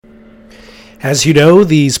As you know,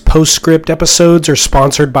 these postscript episodes are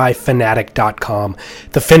sponsored by Fanatic.com,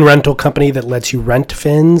 the fin rental company that lets you rent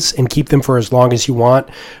fins and keep them for as long as you want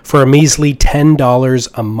for a measly $10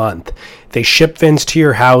 a month. They ship fins to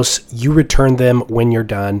your house, you return them when you're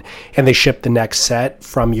done, and they ship the next set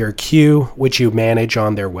from your queue, which you manage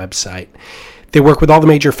on their website. They work with all the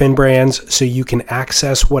major fin brands, so you can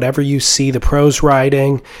access whatever you see the pros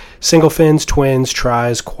riding, single fins, twins,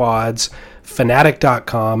 tris, quads,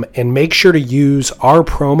 Fanatic.com, and make sure to use our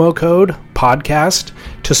promo code podcast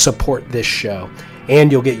to support this show,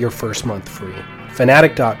 and you'll get your first month free.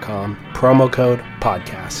 Fanatic.com, promo code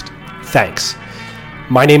podcast. Thanks.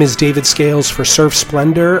 My name is David Scales for Surf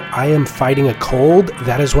Splendor. I am fighting a cold.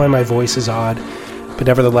 That is why my voice is odd. But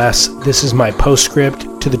nevertheless, this is my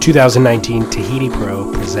postscript to the 2019 Tahiti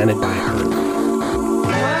Pro presented by Hurley.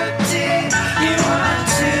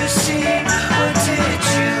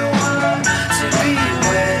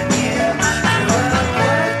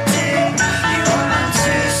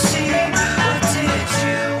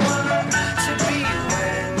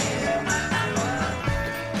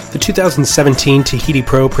 The 2017 Tahiti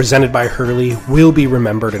Pro presented by Hurley will be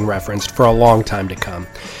remembered and referenced for a long time to come.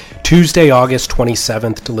 Tuesday, August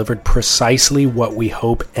 27th delivered precisely what we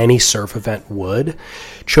hope any surf event would.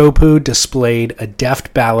 Chopu displayed a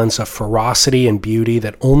deft balance of ferocity and beauty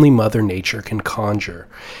that only Mother Nature can conjure.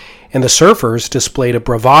 And the surfers displayed a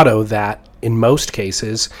bravado that, in most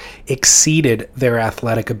cases, exceeded their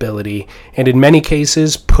athletic ability and in many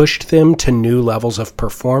cases pushed them to new levels of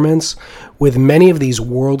performance, with many of these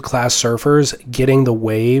world-class surfers getting the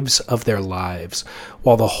waves of their lives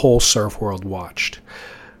while the whole surf world watched.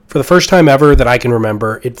 For the first time ever that I can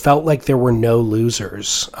remember, it felt like there were no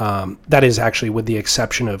losers. That is actually with the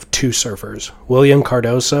exception of two surfers, William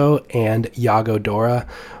Cardoso and Iago Dora.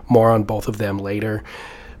 More on both of them later.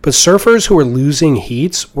 But surfers who were losing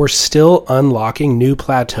heats were still unlocking new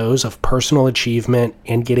plateaus of personal achievement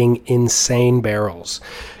and getting insane barrels.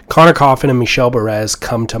 Connor Coffin and Michel Perez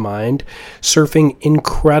come to mind, surfing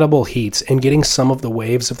incredible heats and getting some of the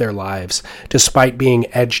waves of their lives, despite being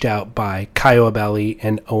edged out by Kyle Abelli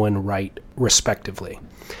and Owen Wright, respectively.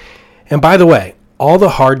 And by the way, all the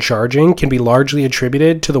hard charging can be largely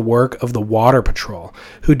attributed to the work of the Water Patrol,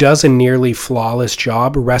 who does a nearly flawless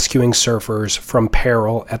job rescuing surfers from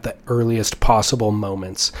peril at the earliest possible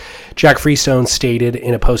moments. Jack Freestone stated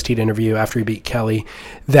in a post-heat interview after he beat Kelly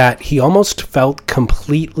that he almost felt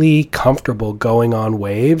completely comfortable going on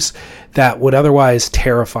waves that would otherwise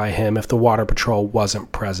terrify him if the Water Patrol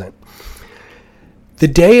wasn't present. The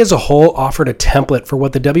day as a whole offered a template for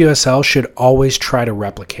what the WSL should always try to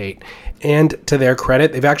replicate. And to their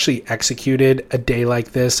credit, they've actually executed a day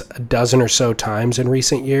like this a dozen or so times in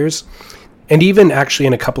recent years. And even actually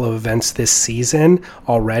in a couple of events this season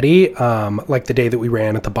already, like the day that we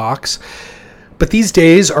ran at the box. But these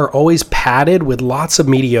days are always padded with lots of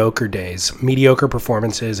mediocre days, mediocre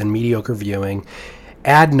performances, and mediocre viewing.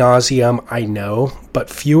 Ad nauseum, I know, but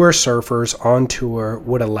fewer surfers on tour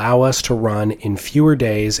would allow us to run in fewer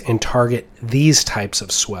days and target these types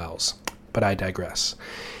of swells. But I digress.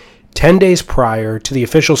 10 days prior to the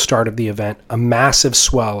official start of the event, a massive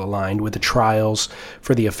swell aligned with the trials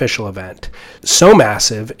for the official event. So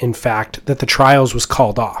massive, in fact, that the trials was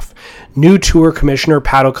called off. New Tour Commissioner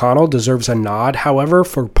Pat O'Connell deserves a nod, however,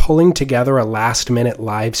 for pulling together a last-minute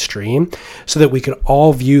live stream so that we could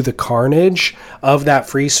all view the carnage of that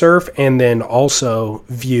free surf and then also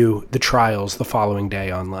view the trials the following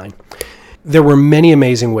day online. There were many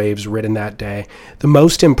amazing waves ridden that day. The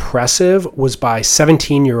most impressive was by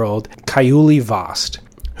 17-year-old Kaiuli Vast,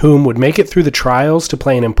 whom would make it through the trials to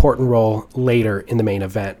play an important role later in the main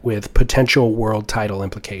event with potential world title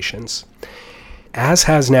implications. As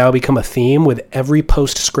has now become a theme with every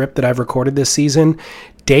postscript that I've recorded this season,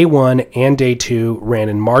 Day 1 and Day 2 ran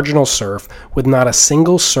in marginal surf with not a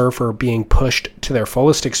single surfer being pushed to their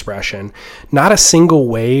fullest expression, not a single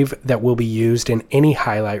wave that will be used in any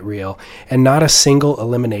highlight reel, and not a single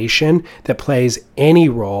elimination that plays any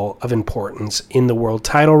role of importance in the world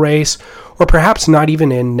title race, or perhaps not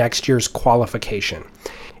even in next year's qualification.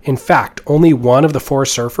 In fact, only one of the four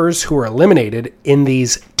surfers who were eliminated in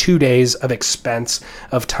these 2 days of expense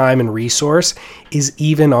of time and resource is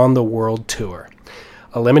even on the world tour.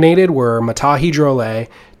 Eliminated were Matahi Drolet,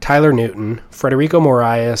 Tyler Newton, Federico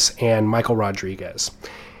Moraes, and Michael Rodriguez.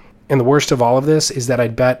 And the worst of all of this is that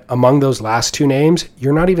I'd bet among those last two names,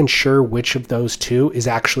 you're not even sure which of those two is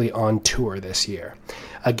actually on tour this year.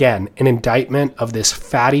 Again, an indictment of this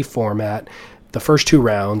fatty format. The first two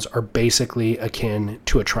rounds are basically akin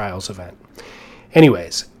to a trials event.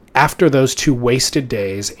 Anyways, After those 2 wasted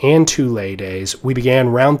days and 2 lay days, we began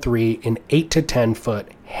round 3 in 8 to 10 foot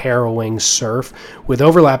harrowing surf with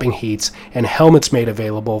overlapping heats and helmets made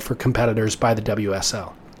available for competitors by the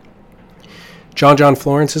WSL. John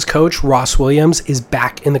Florence's coach, Ross Williams, is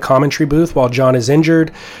back in the commentary booth while John is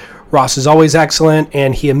injured. Ross is always excellent,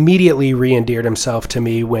 and he immediately re-endeared himself to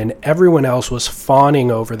me when everyone else was fawning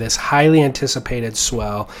over this highly anticipated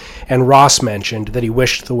swell, and Ross mentioned that he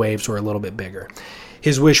wished the waves were a little bit bigger.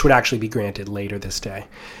 His wish would actually be granted later this day.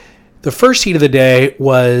 The first heat of the day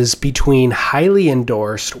was between highly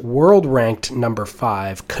endorsed, world-ranked number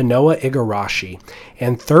 5, Kanoa Igarashi,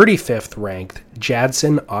 and 35th ranked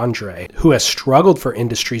Jadson Andre, who has struggled for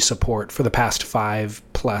industry support for the past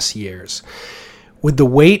 5+ years. With the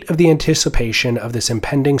weight of the anticipation of this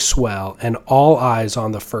impending swell and all eyes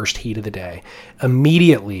on the first heat of the day,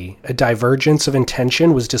 immediately a divergence of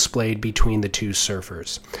intention was displayed between the 2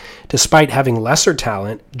 surfers. Despite having lesser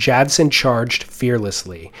talent, Jadson charged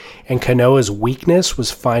fearlessly, and Kanoa's weakness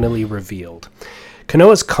was finally revealed.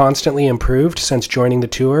 Kanoa's constantly improved since joining the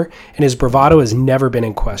tour, and his bravado has never been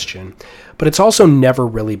in question, but it's also never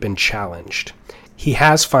really been challenged. He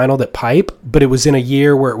has finaled at Pipe, but it was in a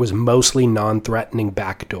year where it was mostly non-threatening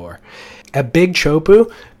backdoor. At Big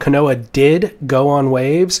Chopu, Kanoa did go on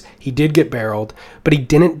waves, he did get barreled, but he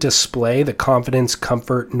didn't display the confidence,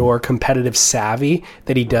 comfort, nor competitive savvy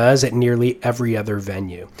that he does at nearly every other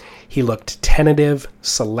venue. He looked tentative,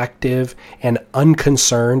 selective, and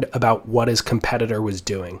unconcerned about what his competitor was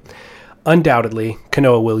doing. Undoubtedly,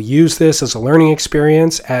 Kanoa will use this as a learning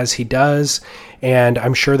experience, as he does, and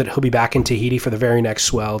I'm sure that he'll be back in Tahiti for the very next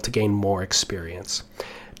swell to gain more experience.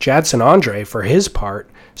 Jadson Andre, for his part,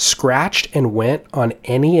 scratched and went on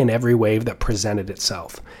any and every wave that presented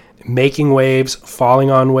itself. Making waves,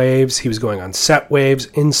 falling on waves, he was going on set waves,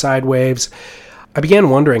 inside waves. I began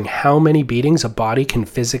wondering how many beatings a body can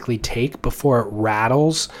physically take before it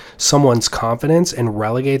rattles someone's confidence and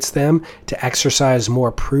relegates them to exercise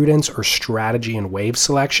more prudence or strategy in wave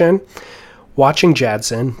selection. Watching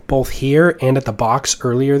Jadson, both here and at the box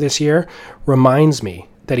earlier this year, reminds me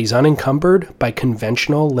that he's unencumbered by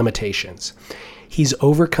conventional limitations. He's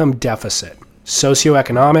overcome deficit,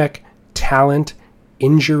 socioeconomic, talent,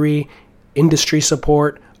 injury, industry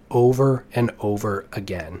support over and over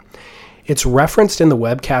again. It's referenced in the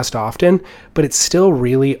webcast often, but it's still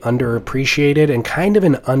really underappreciated and kind of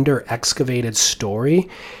an under-excavated story.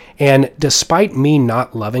 And despite me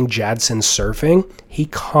not loving Jadson's surfing, he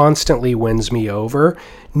constantly wins me over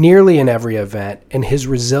nearly in every event, and his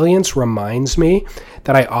resilience reminds me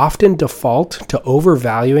that I often default to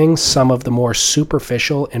overvaluing some of the more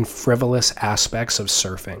superficial and frivolous aspects of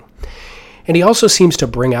surfing. And he also seems to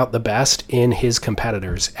bring out the best in his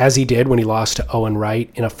competitors, as he did when he lost to Owen Wright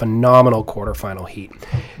in a phenomenal quarterfinal heat.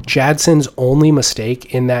 Jadson's only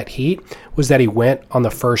mistake in that heat was that he went on the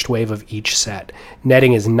first wave of each set,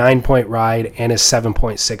 netting his 9-point ride and his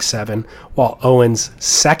 7.67, while Owen's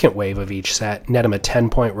second wave of each set net him a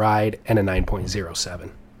 10-point ride and a 9.07.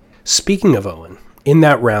 Speaking of Owen, in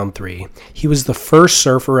that round 3, he was the first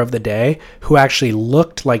surfer of the day who actually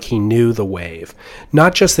looked like he knew the wave.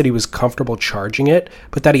 Not just that he was comfortable charging it,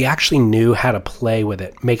 but that he actually knew how to play with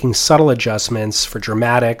it, making subtle adjustments for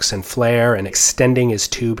dramatics and flare and extending his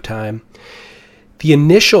tube time. The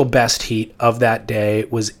initial best heat of that day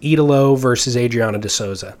was Italo versus Adriano de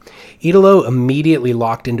Souza. Italo immediately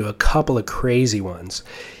locked into a couple of crazy ones.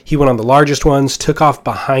 He went on the largest ones, took off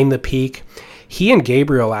behind the peak. He and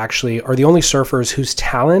Gabriel actually are the only surfers whose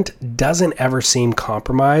talent doesn't ever seem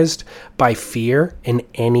compromised by fear in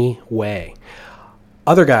any way.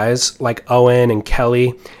 Other guys like Owen and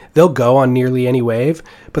Kelly, they'll go on nearly any wave,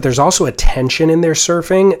 but there's also a tension in their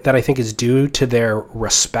surfing that I think is due to their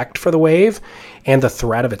respect for the wave and the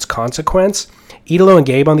threat of its consequence. Italo and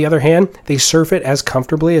Gabe, on the other hand, they surf it as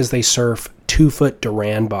comfortably as they surf 2-foot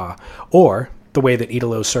Duranbah, or the way that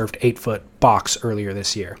Italo surfed 8-foot box earlier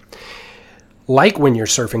this year. Like when you're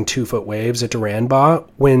surfing 2-foot waves at Duranbah,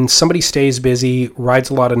 when somebody stays busy, rides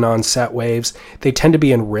a lot of non-set waves, they tend to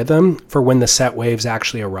be in rhythm for when the set waves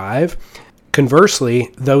actually arrive.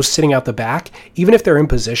 Conversely, those sitting out the back, even if they're in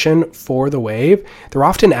position for the wave, they're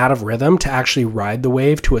often out of rhythm to actually ride the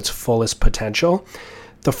wave to its fullest potential.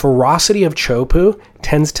 The ferocity of Chopu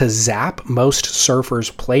tends to zap most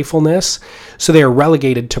surfers' playfulness, so they are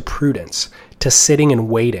relegated to prudence, to sitting and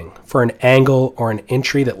waiting for an angle or an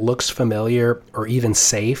entry that looks familiar or even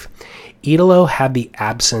safe. Italo had the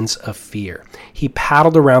absence of fear. He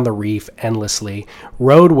paddled around the reef endlessly,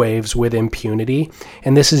 rode waves with impunity,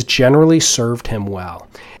 and this has generally served him well.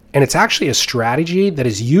 And it's actually a strategy that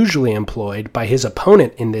is usually employed by his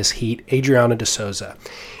opponent in this heat, Adriano de Souza.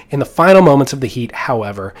 In the final moments of the heat,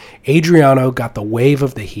 however, Adriano got the wave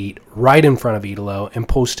of the heat right in front of Italo and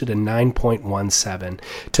posted a 9.17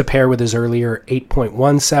 to pair with his earlier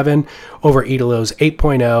 8.17 over Italo's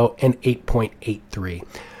 8.0 and 8.83.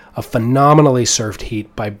 A phenomenally surfed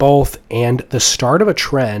heat by both, and the start of a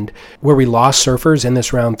trend where we lost surfers in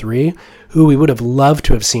this round 3 who we would have loved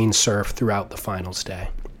to have seen surf throughout the finals day.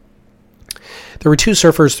 There were 2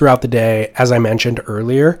 surfers throughout the day, as I mentioned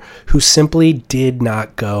earlier, who simply did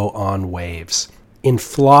not go on waves. In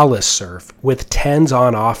flawless surf, with 10s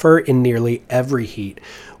on offer in nearly every heat,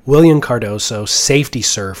 William Cardoso safety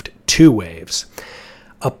surfed 2 waves,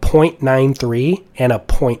 a .93 and a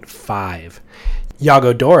 .5.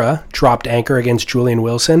 Iago Dora dropped anchor against Julian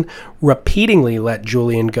Wilson, repeatedly let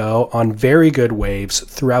Julian go on very good waves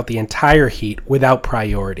throughout the entire heat without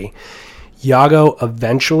priority. Iago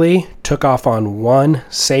eventually took off on 1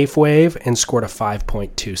 safe wave and scored a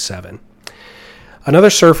 5.27.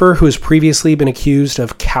 Another surfer who has previously been accused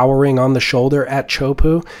of cowering on the shoulder at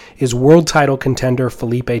Chopu is world title contender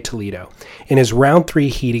Felipe Toledo. In his round 3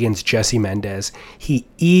 heat against Jesse Mendez, he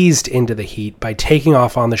eased into the heat by taking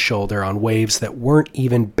off on the shoulder on waves that weren't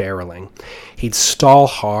even barreling. He'd stall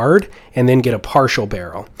hard and then get a partial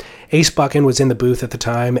barrel. Ace Buchan was in the booth at the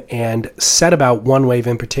time and said about one wave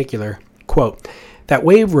in particular, quote, "That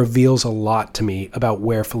wave reveals a lot to me about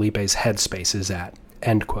where Felipe's headspace is at,"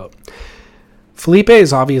 end quote. Felipe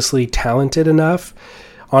is obviously talented enough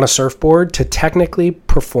on a surfboard to technically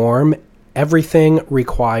perform everything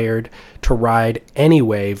required to ride any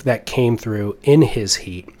wave that came through in his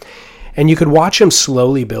heat. And you could watch him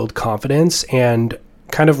slowly build confidence and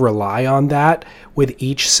kind of rely on that with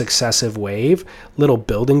each successive wave, little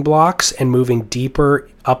building blocks, and moving deeper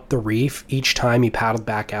up the reef each time he paddled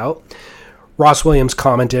back out. Ross Williams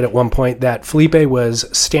commented at one point that Felipe was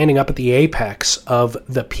standing up at the apex of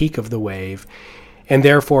the peak of the wave, and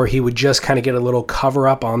therefore he would just kind of get a little cover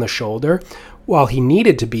up on the shoulder while he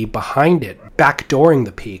needed to be behind it, backdooring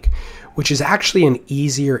the peak, which is actually an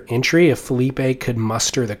easier entry if Felipe could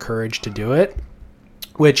muster the courage to do it,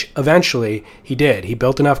 which eventually he did. He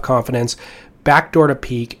built enough confidence, backdoored a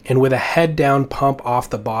peak, and with a head down pump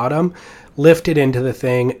off the bottom, lifted into the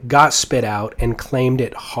thing, got spit out, and claimed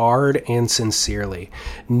it hard and sincerely,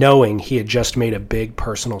 knowing he had just made a big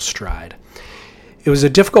personal stride. It was a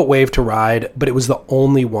difficult wave to ride, but it was the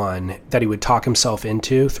only one that he would talk himself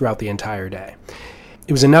into throughout the entire day.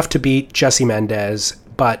 It was enough to beat Jesse Mendez,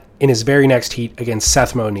 but in his very next heat against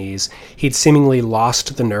Seth Moniz, he'd seemingly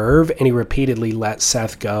lost the nerve and he repeatedly let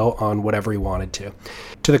Seth go on whatever he wanted to.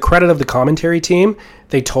 To the credit of the commentary team,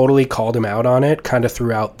 they totally called him out on it kind of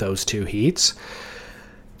throughout those 2 heats.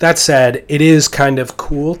 That said, it is kind of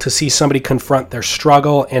cool to see somebody confront their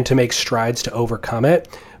struggle and to make strides to overcome it,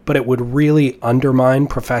 but it would really undermine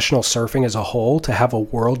professional surfing as a whole to have a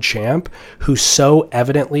world champ who so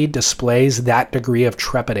evidently displays that degree of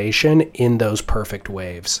trepidation in those perfect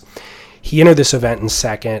waves. He entered this event in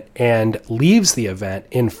second and leaves the event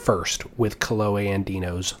in first with Kolohe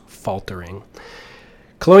Andino's faltering.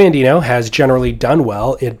 Kolohe Andino has generally done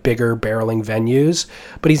well at bigger barreling venues,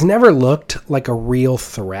 but he's never looked like a real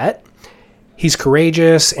threat. He's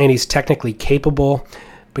courageous and he's technically capable,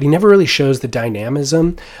 but he never really shows the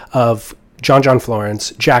dynamism of John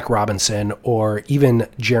Florence, Jack Robinson, or even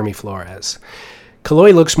Jeremy Flores.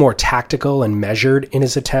 Kolohe looks more tactical and measured in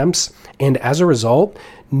his attempts, and as a result,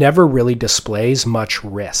 never really displays much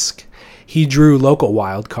risk. He drew local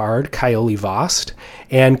wildcard Kaioli Vost,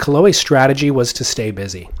 and Kolohe's strategy was to stay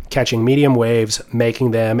busy, catching medium waves,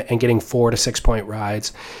 making them, and getting 4 to 6 point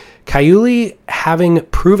rides. Kaioli, having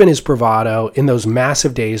proven his bravado in those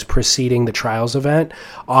massive days preceding the trials event,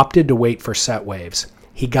 opted to wait for set waves.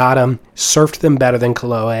 He got them, surfed them better than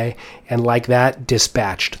Kolohe, and like that,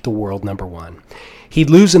 dispatched the world number 1. He'd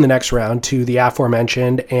lose in the next round to the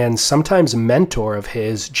aforementioned and sometimes mentor of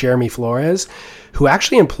his, Jeremy Flores, who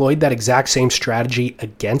actually employed that exact same strategy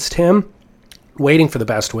against him, waiting for the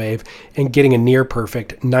best wave and getting a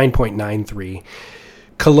near-perfect 9.93.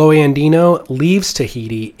 Kolohe Andino leaves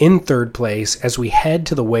Tahiti in third place as we head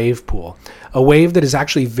to the wave pool, a wave that is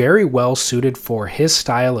actually very well suited for his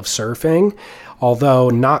style of surfing, although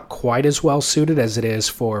not quite as well suited as it is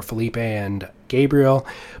for Felipe and Gabriel,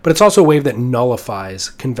 but it's also a wave that nullifies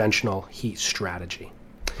conventional heat strategy.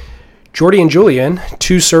 Jordy and Julian,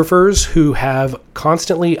 2 surfers who have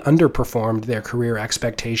constantly underperformed their career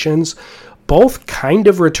expectations, both kind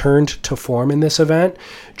of returned to form in this event.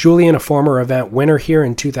 Julian, a former event winner here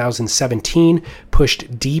in 2017,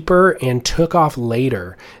 pushed deeper and took off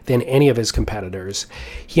later than any of his competitors.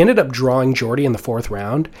 He ended up drawing Jordy in the fourth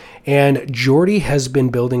round, and Jordy has been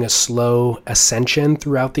building a slow ascension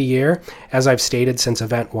throughout the year, as I've stated since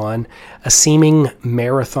event one, a seeming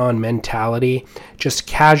marathon mentality, just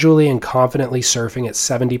casually and confidently surfing at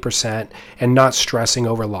 70% and not stressing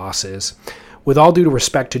over losses. With all due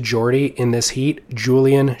respect to Jordy in this heat,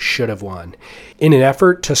 Julian should have won. In an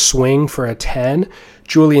effort to swing for a 10,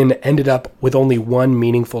 Julian ended up with only one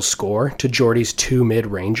meaningful score to Jordy's two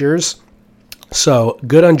mid-rangers. So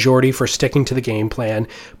good on Jordy for sticking to the game plan,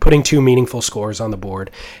 putting two meaningful scores on the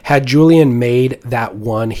board. Had Julian made that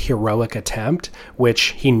one heroic attempt, which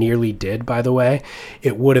he nearly did, by the way,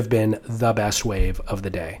 it would have been the best wave of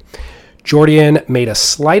the day. Jordan made a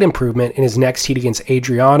slight improvement in his next heat against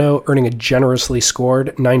Adriano, earning a generously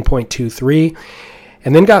scored 9.23,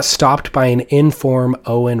 and then got stopped by an in-form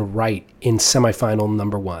Owen Wright in semifinal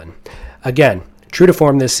number one. Again, true to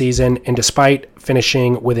form this season, and despite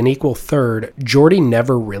finishing with an equal third, Jordy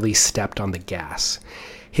never really stepped on the gas.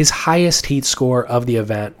 His highest heat score of the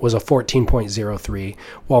event was a 14.03,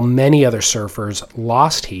 while many other surfers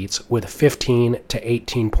lost heats with 15 to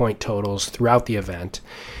 18 point totals throughout the event.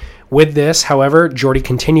 With this, however, Jordy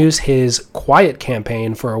continues his quiet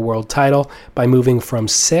campaign for a world title by moving from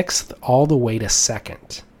 6th all the way to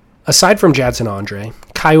 2nd. Aside from Jadson Andre,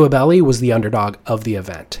 Caio Abelli was the underdog of the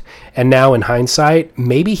event. And now in hindsight,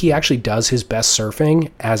 maybe he actually does his best surfing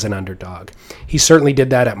as an underdog. He certainly did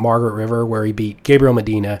that at Margaret River, where he beat Gabriel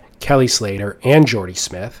Medina, Kelly Slater, and Jordy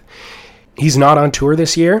Smith. He's not on tour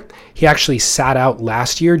this year. He actually sat out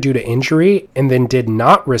last year due to injury and then did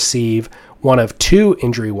not receive one of two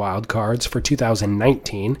injury wildcards for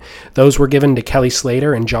 2019. Those were given to Kelly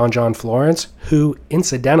Slater and John Florence, who,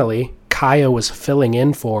 incidentally, Caio was filling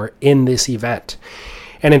in for in this event.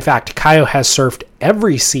 And in fact, Caio has surfed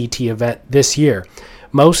every CT event this year,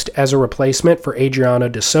 most as a replacement for Adriano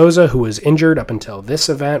de Souza, who was injured up until this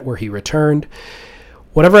event where he returned.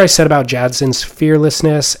 Whatever I said about Jadson's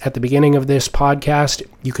fearlessness at the beginning of this podcast,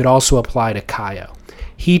 you could also apply to Caio.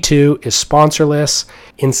 He, too, is sponsorless,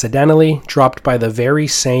 incidentally dropped by the very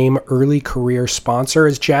same early career sponsor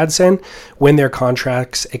as Jadson when their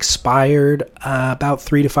contracts expired about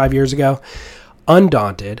 3 to 5 years ago.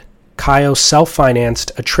 Undaunted, Caio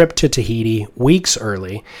self-financed a trip to Tahiti weeks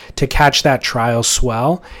early to catch that trial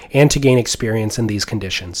swell and to gain experience in these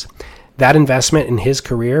conditions. That investment in his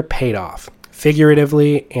career paid off,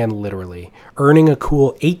 figuratively and literally, earning a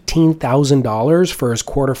cool $18,000 for his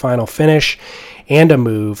quarterfinal finish and a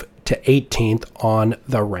move to 18th on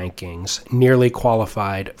the rankings, nearly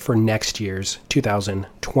qualified for next year's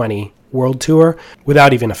 2020 World Tour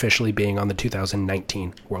without even officially being on the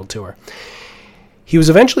 2019 World Tour. He was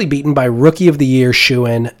eventually beaten by Rookie of the Year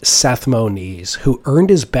shoo-in Seth Moniz, who earned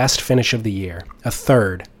his best finish of the year, a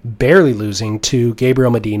third, barely losing to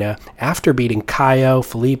Gabriel Medina after beating Caio,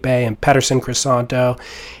 Felipe, and Pedersen Crisanto,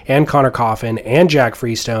 and Connor Coffin and Jack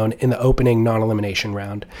Freestone in the opening non-elimination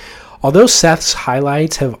round. Although Seth's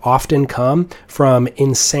highlights have often come from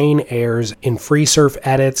insane airs in free surf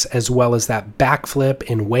edits, as well as that backflip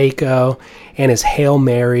in Waco and his Hail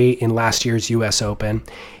Mary in last year's US Open,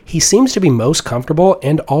 he seems to be most comfortable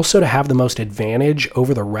and also to have the most advantage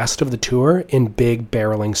over the rest of the tour in big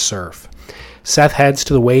barreling surf. Seth heads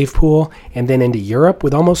to the wave pool and then into Europe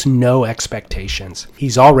with almost no expectations.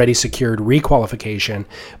 He's already secured requalification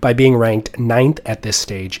by being ranked 9th at this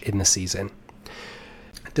stage in the season.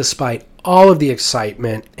 Despite all of the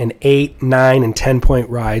excitement and 8, 9, and 10-point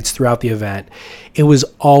rides throughout the event, it was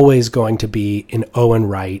always going to be an Owen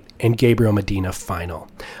Wright and Gabriel Medina final,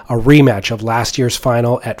 a rematch of last year's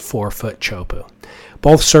final at 4-foot Chopu.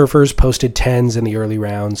 Both surfers posted 10s in the early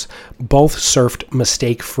rounds. Both surfed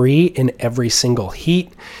mistake-free in every single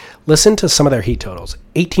heat. Listen to some of their heat totals.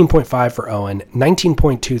 18.5 for Owen,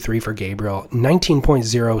 19.23 for Gabriel,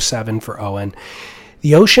 19.07 for Owen.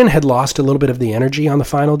 The ocean had lost a little bit of the energy on the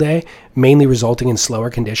final day, mainly resulting in slower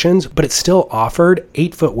conditions, but it still offered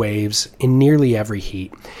 8-foot waves in nearly every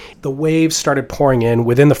heat. The waves started pouring in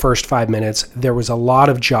within the first 5 minutes. There was a lot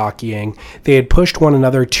of jockeying. They had pushed one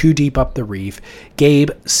another too deep up the reef. Gabe,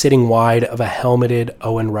 sitting wide of a helmeted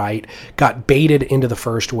Owen Wright, got baited into the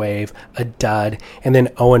first wave, a dud, and then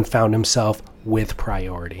Owen found himself with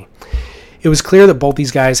priority. It was clear that both these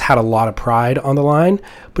guys had a lot of pride on the line,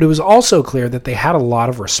 but it was also clear that they had a lot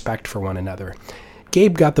of respect for one another.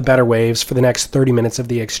 Gabe got the better waves for the next 30 minutes of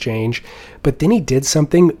the exchange, but then he did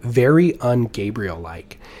something very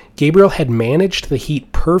un-Gabriel-like. Gabriel had managed the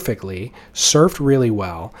heat perfectly, surfed really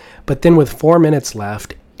well, but then with 4 minutes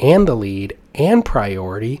left and the lead and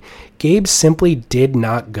priority, Gabe simply did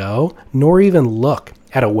not go, nor even look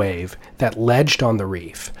at a wave that ledged on the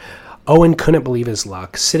reef. Owen couldn't believe his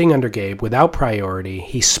luck. Sitting under Gabe without priority,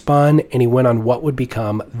 he spun and he went on what would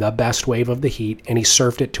become the best wave of the heat, and he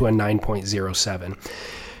surfed it to a 9.07,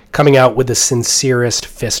 coming out with the sincerest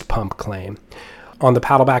fist pump claim. On the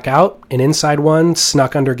paddle back out, an inside one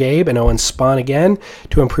snuck under Gabe, and Owen spun again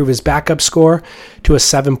to improve his backup score to a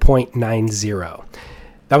 7.90.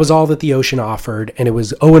 That was all that the ocean offered, and it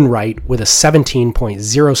was Owen Wright with a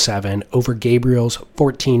 17.07 over Gabriel's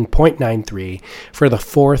 14.93 for the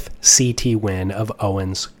fourth CT win of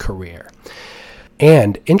Owen's career.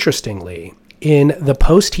 And interestingly, in the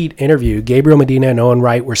post-heat interview, Gabriel Medina and Owen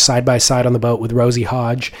Wright were side by side on the boat with Rosie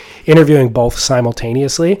Hodge, interviewing both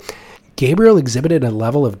simultaneously. Gabriel exhibited a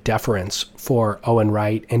level of deference for Owen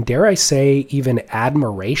Wright, and dare I say even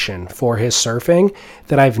admiration for his surfing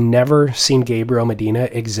that I've never seen Gabriel Medina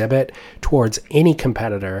exhibit towards any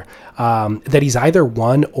competitor that he's either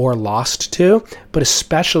won or lost to, but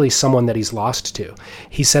especially someone that he's lost to.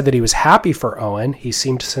 He said that he was happy for Owen. He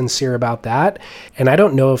seemed sincere about that, and I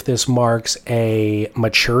don't know if this marks a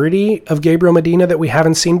maturity of Gabriel Medina that we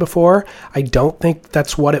haven't seen before. I don't think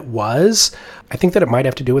that's what it was. I think that it might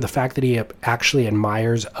have to do with the fact that he actually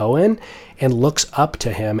admires Owen and looks up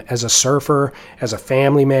to him as a surfer, as a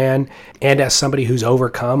family man, and as somebody who's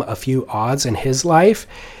overcome a few odds in his life.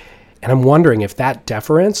 And I'm wondering if that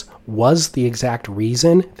deference was the exact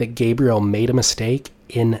reason that Gabriel made a mistake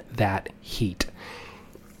in that heat.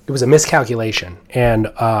 It was a miscalculation, and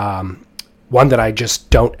one that I just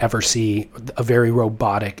don't ever see a very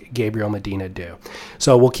robotic Gabriel Medina do.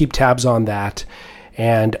 So we'll keep tabs on that.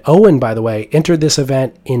 And Owen, by the way, entered this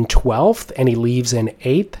event in 12th, and he leaves in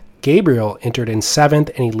 8th. Gabriel entered in 7th,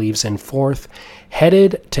 and he leaves in 4th,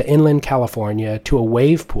 headed to inland California to a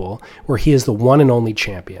wave pool where he is the one and only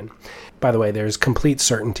champion. By the way, there's complete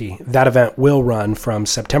certainty that event will run from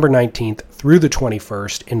September 19th through the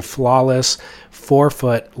 21st in flawless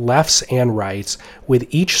 4-foot lefts and rights, with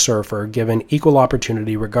each surfer given equal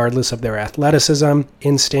opportunity regardless of their athleticism,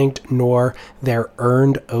 instinct, nor their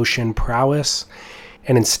earned ocean prowess.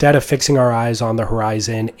 And instead of fixing our eyes on the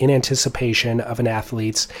horizon in anticipation of an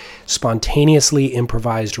athlete's spontaneously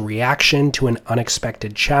improvised reaction to an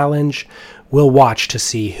unexpected challenge, we'll watch to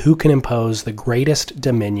see who can impose the greatest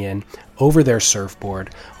dominion over their surfboard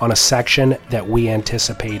on a section that we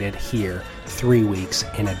anticipated here 3 weeks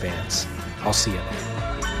in advance. I'll see you then.